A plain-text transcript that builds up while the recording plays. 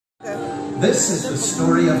This is the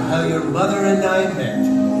story of how your mother and I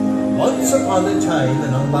met. Once upon a time,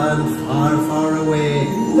 in a land far, far away,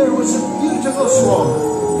 there was a beautiful swamp.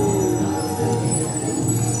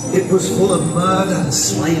 It was full of mud and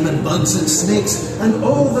slime and bugs and snakes and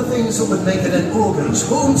all the things that would make it an ogre's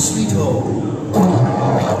home sweet home.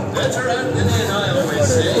 Better out than in, I always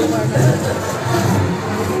say.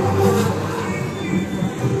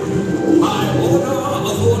 By order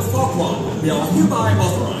of Lord Farquaad, we are hereby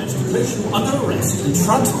authorized to place you under arrest and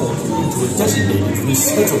transport you into a designated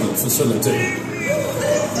resettlement facility.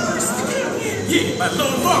 Yeah, by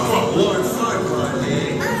Lord Farquaad. Lord Farquaad,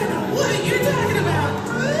 eh? I don't know what you're talking about.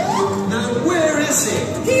 Now where is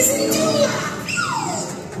he? He's in July.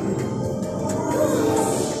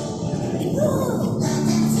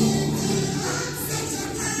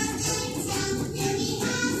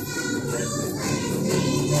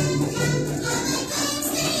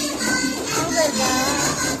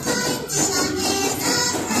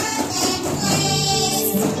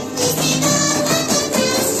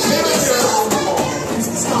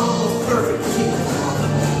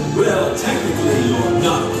 Well, technically, you're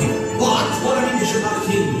not a king. What I mean is you're not a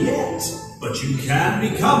king yet. But you can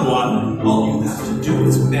become one. All you have to do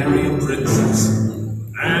is marry a princess.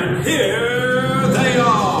 And here they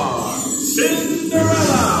are.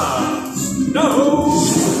 Cinderella, Snow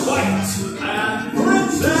White, and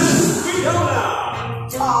Princess Fiona.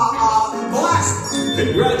 Blast.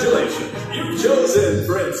 Congratulations. You've chosen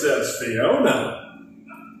Princess Fiona.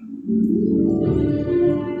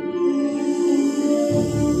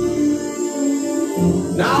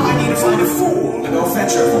 Now I need to find a fool to go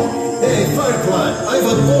fetch her for me. Hey, Farquaad, I've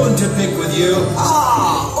a bone to pick with you.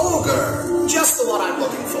 Ah, ogre. Just the one I'm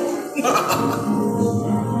looking for.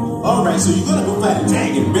 Alright, so you're gonna go fight a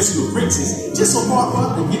dragon and rescue a princess just so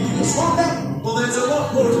Farquaad can give you your swamp back? Well, there's a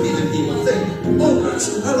lot more to me than people think.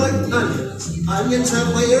 Ogres are like onions. Onions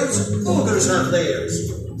have layers, ogres have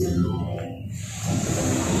layers.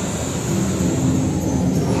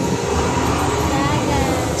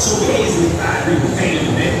 So where is this guy who painted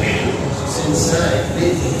in that man? She's inside,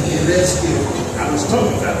 waiting to be rescued. I was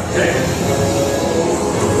talking about the dragon.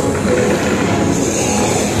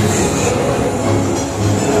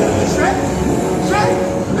 Shrek? Shrek?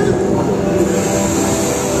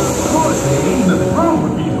 Of course, there ain't nothing wrong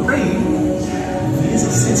with being afraid. There's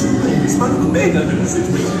a sense of relief, but we're big under the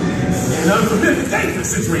situation. An unfamiliar, dangerous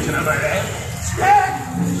situation, I might add. Shrek!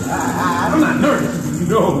 I'm not nervous.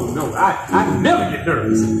 No, I never get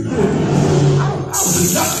nervous. I was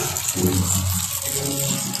in nothing.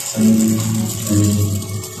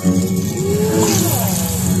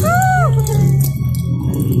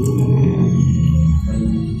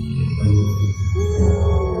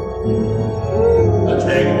 A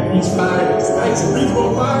dragon that eats fire and strikes and breathes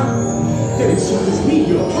more fire? Then it sure as me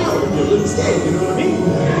you're a coward if you're a little scared, you know what I mean?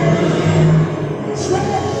 Shrek!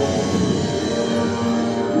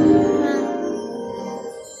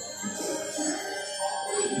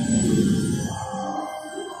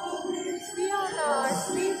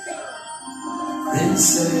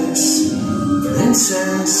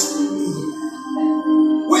 Princess.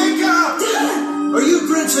 Wake up! Are you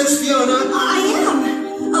Princess Fiona? I am.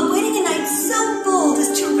 Awaiting a knight so bold as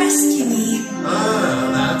to rescue me. Ah,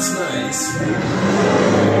 that's nice.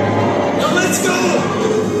 Now let's go!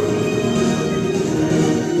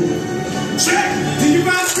 Shrek, did you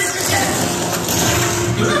buy Shrek yet?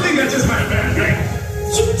 I think I just might have bad dragon.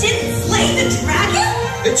 You didn't slay the dragon?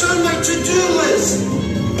 It's on my to-do list!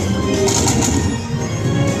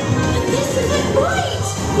 This isn't right.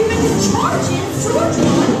 You're meant to charge in, sword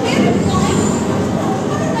drawn, and flying.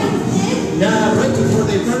 What did I did? Yeah, right before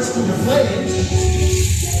they burst into flames.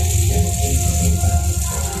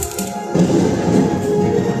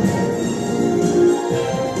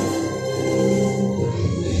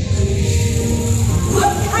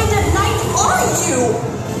 What kind of knight are you?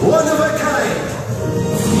 One of a kind.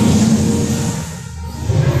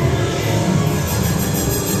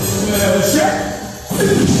 Shrek!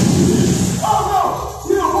 Oh no!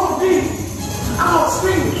 You don't want me! I don't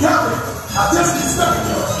scream and yell it. I just get stuck in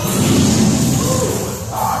your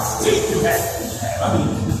teeth you have. I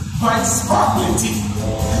mean, quite sparkling teeth.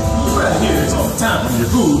 You better hear this all the time from your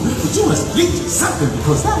food, but you must bleach or something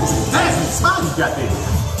because that was a dazzling smile you got there.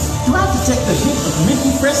 Do I detect a hint of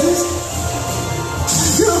minty freshness?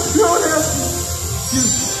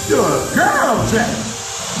 You're a girl, Jack.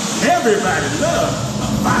 Everybody loves a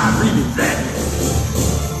fire-breathing dragon.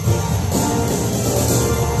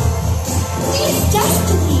 It's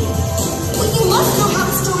destiny. Well, you must know how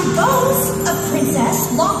the story goes. A princess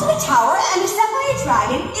locked in a tower and beset by a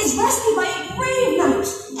dragon is rescued by a brave knight.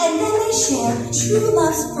 And then they share true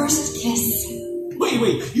love's first kiss.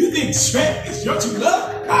 Wait, you think Shrek is your true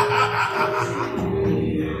love?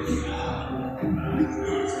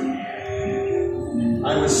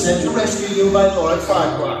 I was sent to rescue you by Lord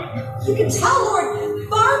Farquaad. You can tell Lord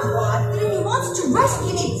Farquaad that if he wants to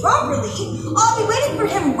rescue me properly, I'll be waiting for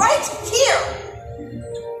him right here.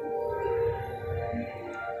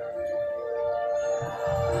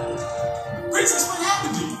 Princess, what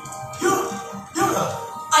happened to you? You're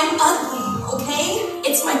I'm ugly, okay?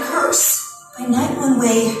 It's my curse. By night one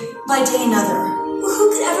way, by day another. Well, who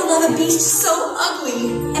could ever love a beast so ugly?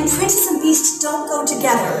 And princess and beast don't go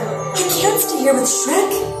together. I can't stay here with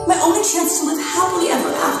Shrek. My only chance to live happily ever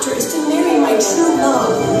after is to marry my true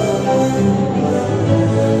love.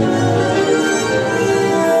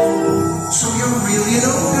 So you're really an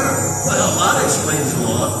ogre? Well, that explains a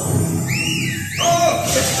lot. Oh,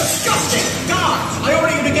 it's disgusting! God, I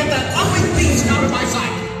already need to get that ugly beast out of my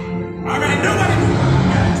sight. All right, nobody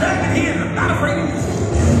move. Drag it here. I'm not afraid of you.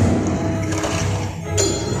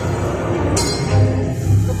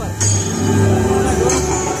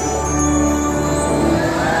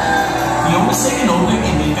 the only second ogre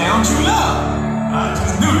and they found true love. I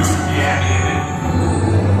just knew this would be happy in it.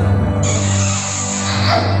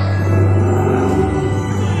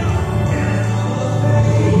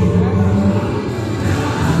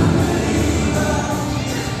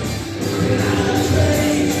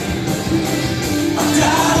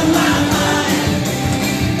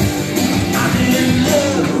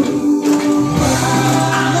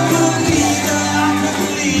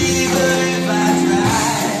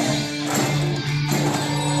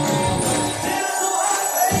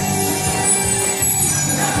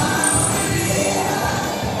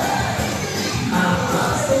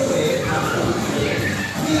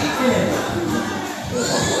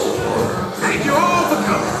 Thank you all for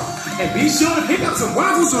coming. And be sure to pick up some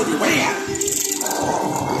waffles on your way out.